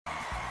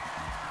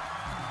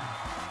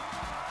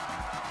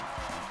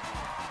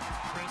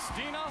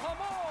Christina Hamor,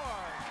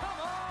 come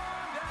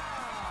on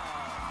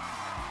down.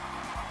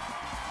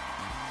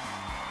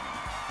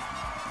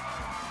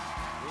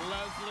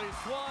 Leslie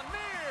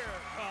Swanmere,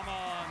 come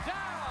on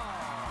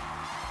down.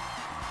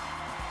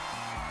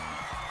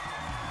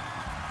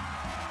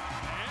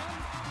 And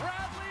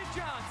Bradley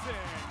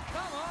Johnson,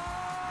 come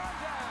on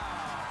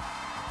down.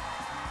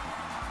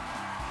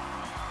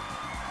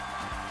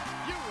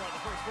 You are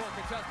the first 4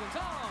 contestants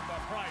on The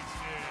Price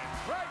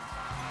is Right.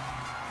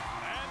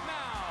 And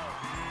now,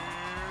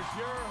 here's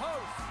your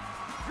host,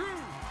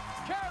 Drew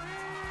Carey.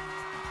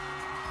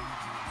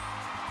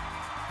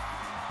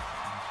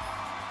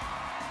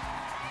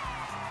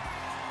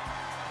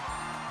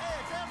 Hey,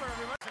 it's Amber,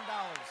 everybody. $1,000.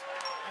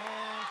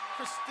 And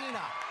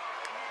Christina.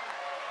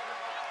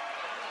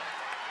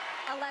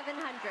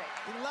 $1,100.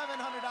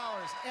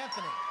 $1,100.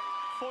 Anthony.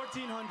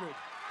 $1,400.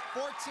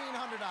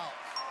 $1,400.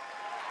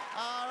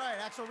 All right,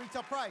 actual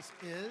retail price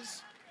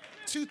is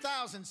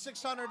 $2,600. Just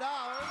like Anthony.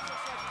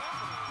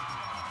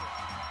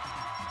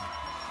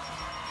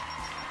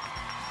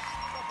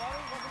 What's up,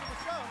 buddy? Welcome to the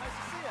show. Nice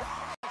to see you.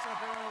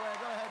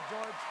 Go ahead,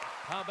 George.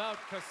 How about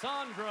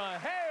Cassandra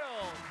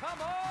Hale?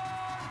 Come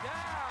on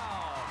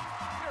down.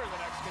 You're the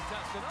next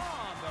contestant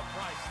on The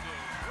Price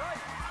is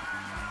Right.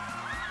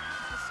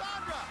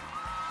 Cassandra.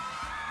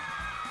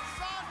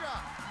 Cassandra.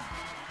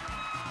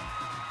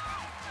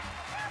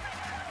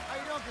 How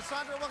you doing,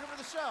 Cassandra? Welcome to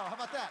the show. How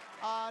about that?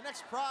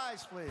 Next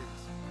prize, please.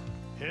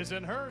 His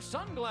and her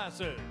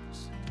sunglasses.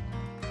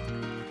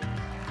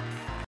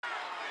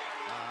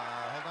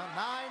 Hold on.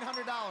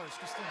 $900,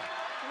 Christina.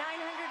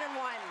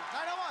 $901.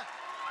 901.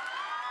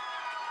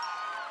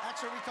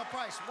 Actual retail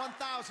price, $1,030. Come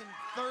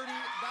on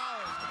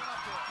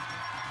up to it.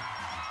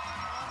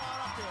 Come on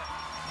up to it.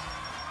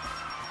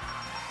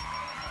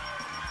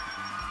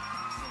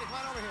 Christina, come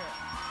on over here.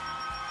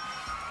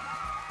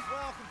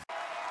 Welcome.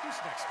 Who's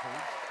next,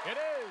 please? It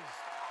is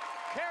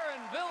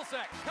Karen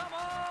Vilsack. Come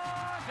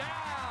on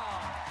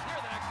down. You're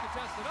the next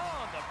contestant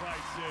on The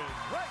Price is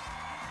Right.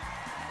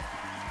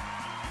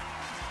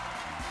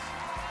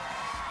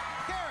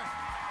 Karen.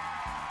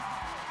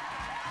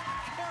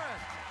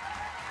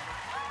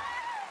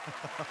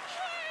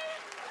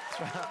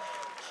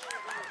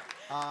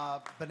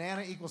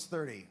 Banana equals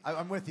 30.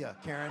 I'm with you,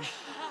 Karen.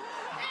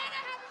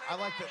 I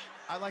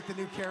like the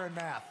new Karen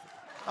math.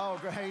 Oh,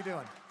 good. How you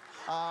doing?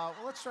 Well,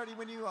 let's try to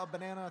win you a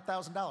banana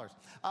 $1,000.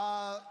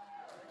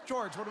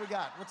 George, what do we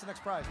got? What's the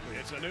next prize, please?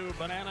 It's a new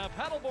banana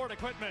paddleboard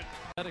equipment.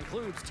 That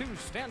includes 2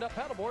 stand-up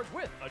paddleboards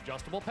with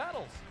adjustable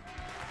paddles.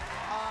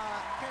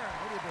 Karen,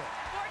 what do you do?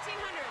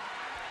 1,400.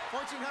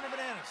 1,400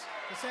 bananas.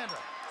 Cassandra.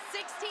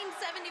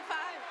 1,675.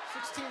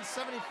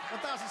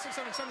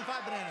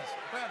 1,675 bananas.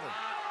 Bradley.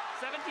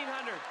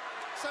 1,700.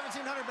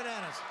 1,700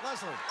 bananas.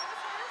 Leslie.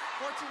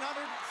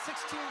 1,400,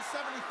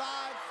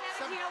 1,675.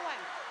 1,701.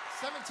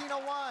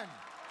 1,701.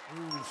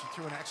 Ooh, she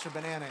threw an extra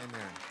banana in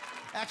there.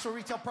 Actual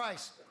retail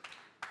price,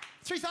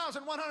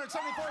 3,174 bananas.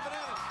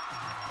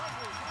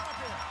 Leslie, come on up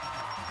here.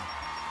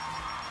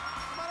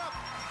 Come on up.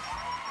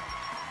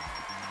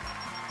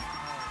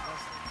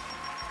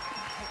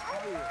 Oh,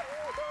 Leslie.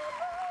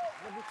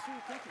 Well, you too.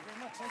 Thank you very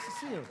much. Nice to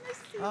see you.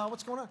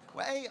 What's going on?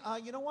 Well, hey,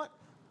 you know what?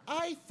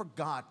 I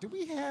forgot. Do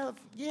we have?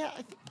 Yeah,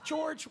 I think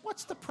George.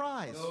 What's the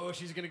prize? Oh,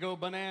 she's gonna go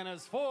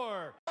bananas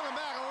for. Welcome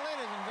back,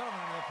 ladies and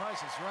gentlemen. The Price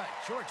is Right.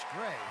 George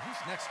Gray.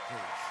 Who's next,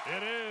 please?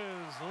 It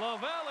is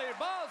LaValle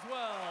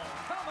Boswell.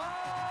 Come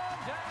on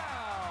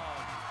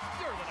down.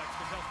 You're the next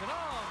contestant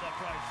on The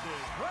Price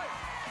is Right.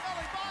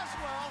 Ellie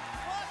Boswell.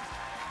 What?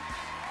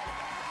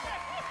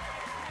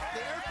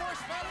 The Air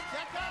Force medic?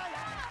 That guy?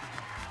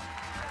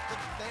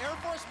 The Air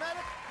Force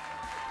medic?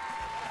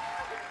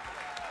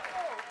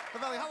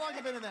 LaValle, how long have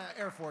you been in the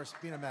Air Force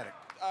being a medic?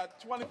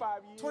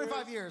 25 years.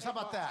 25 years. How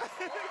about that?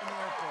 In the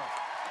Air Force.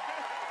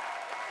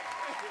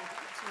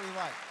 That's what you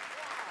like.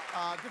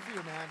 Good for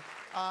you, man.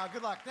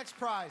 Good luck. Next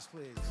prize,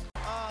 please.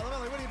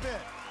 LaValle, what do you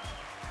bid?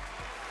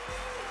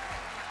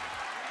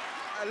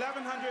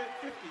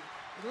 1,150.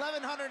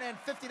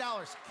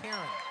 $1,150.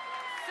 Karen.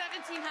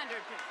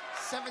 1,700.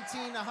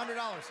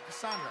 $1,700.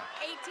 Cassandra.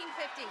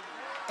 1,850.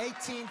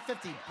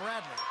 $1,850.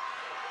 Bradley.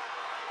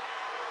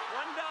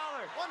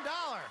 $1.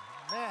 $1.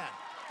 Man.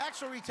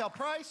 Actual retail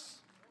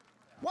price,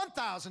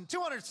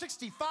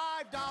 $1,265.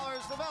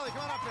 LaValle,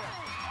 come on up here.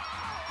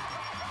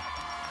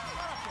 Come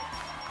on up here.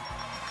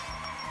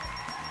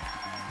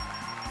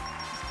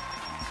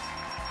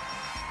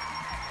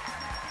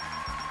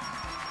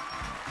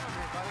 Come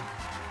here, buddy.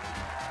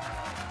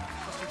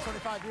 Mr.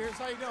 25 years.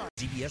 How you doing?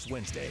 CBS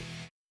Wednesday.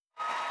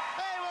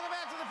 Hey, welcome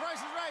back to The Price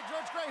is Right.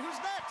 George Gray, who's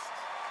next?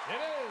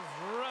 It is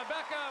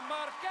Rebecca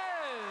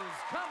Marquez.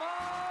 Come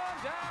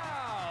on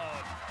down.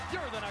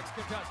 You're the next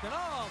contestant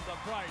on The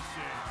Price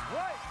is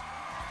Right.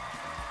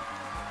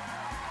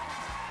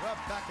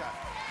 Rebecca.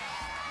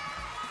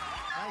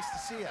 Nice to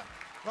see you.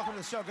 Welcome to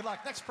the show. Good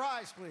luck. Next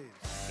prize, please.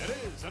 It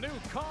is a new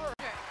car.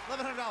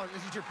 $1,100.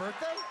 Is it your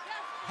birthday? Yes.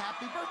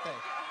 Happy birthday.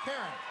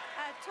 Karen.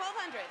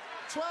 1,200.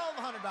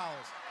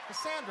 $1,200.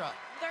 Cassandra.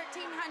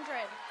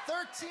 1,300.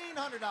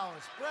 $1,300.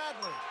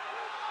 Bradley.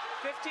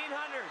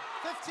 $1,500.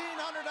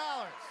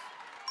 $1,500.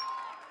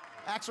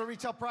 Actual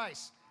retail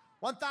price,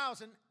 $1,890.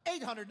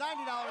 Bradley,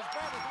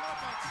 come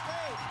up on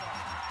stage.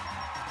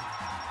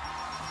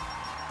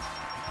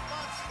 Come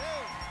on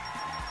stage.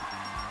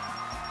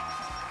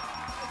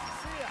 Nice to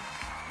see ya.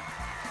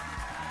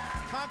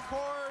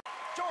 Concord,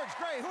 George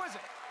Gray, who is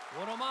it?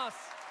 Uno más.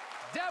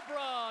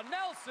 Deborah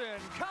Nelson,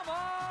 come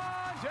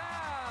on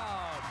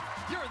down.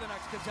 You're the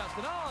next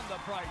contestant on The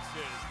Price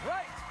is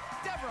Right.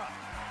 Deborah.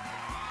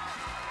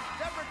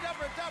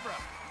 Deborah.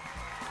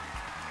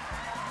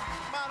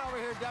 Come on over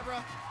here,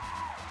 Deborah.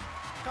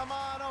 Come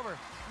on over.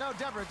 No,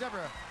 Deborah.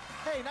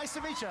 Hey, nice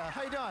to meet you.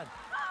 How you doing?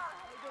 How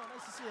you doing?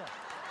 Nice to see you.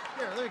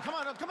 Here, come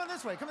on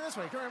this way. Come right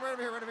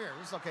over here.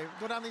 This is okay.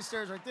 Go down these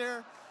stairs right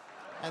there,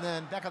 and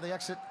then back out the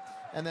exit,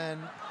 and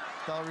then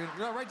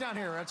right down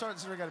here. That's where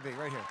we got to be,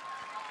 right here.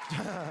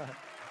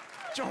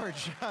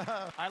 George.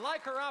 I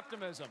like her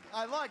optimism.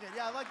 I like it.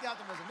 Yeah, I like the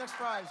optimism. Next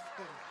prize.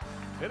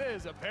 It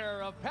is a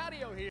pair of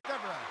patio heaters.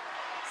 Deborah.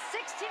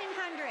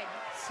 $1,600.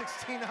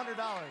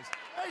 $1,600.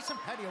 There's some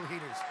patio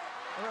heaters.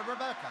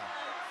 Rebecca.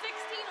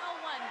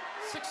 1601.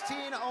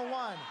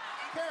 1601.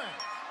 Karen.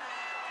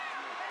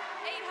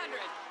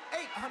 $800.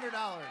 $800.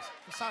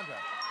 Cassandra.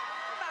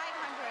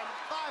 $500.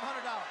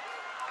 $500.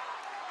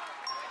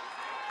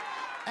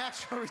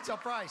 Actual retail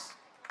price.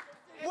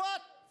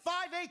 What?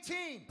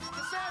 $518.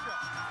 Cassandra.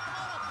 Come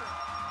on up here.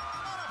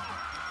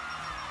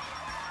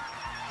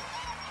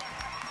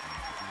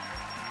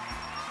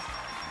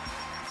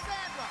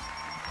 Cassandra.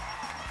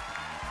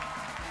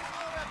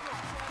 All the way up here,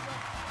 Cassandra.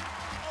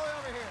 All the way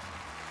over here.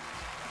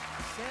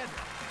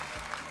 Cassandra.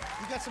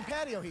 You got some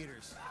patio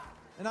heaters.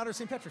 And out of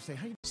St. Patrick's Day.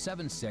 How you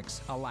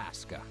 7-6,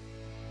 Alaska.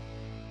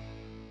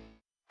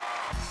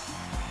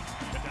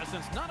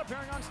 Contestants not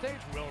appearing on stage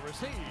will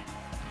receive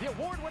the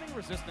award-winning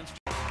resistance.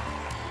 Welcome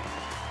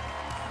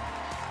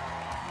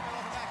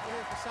back. We're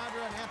here for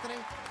Cassandra and Anthony.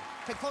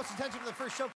 Pay close attention to the first show.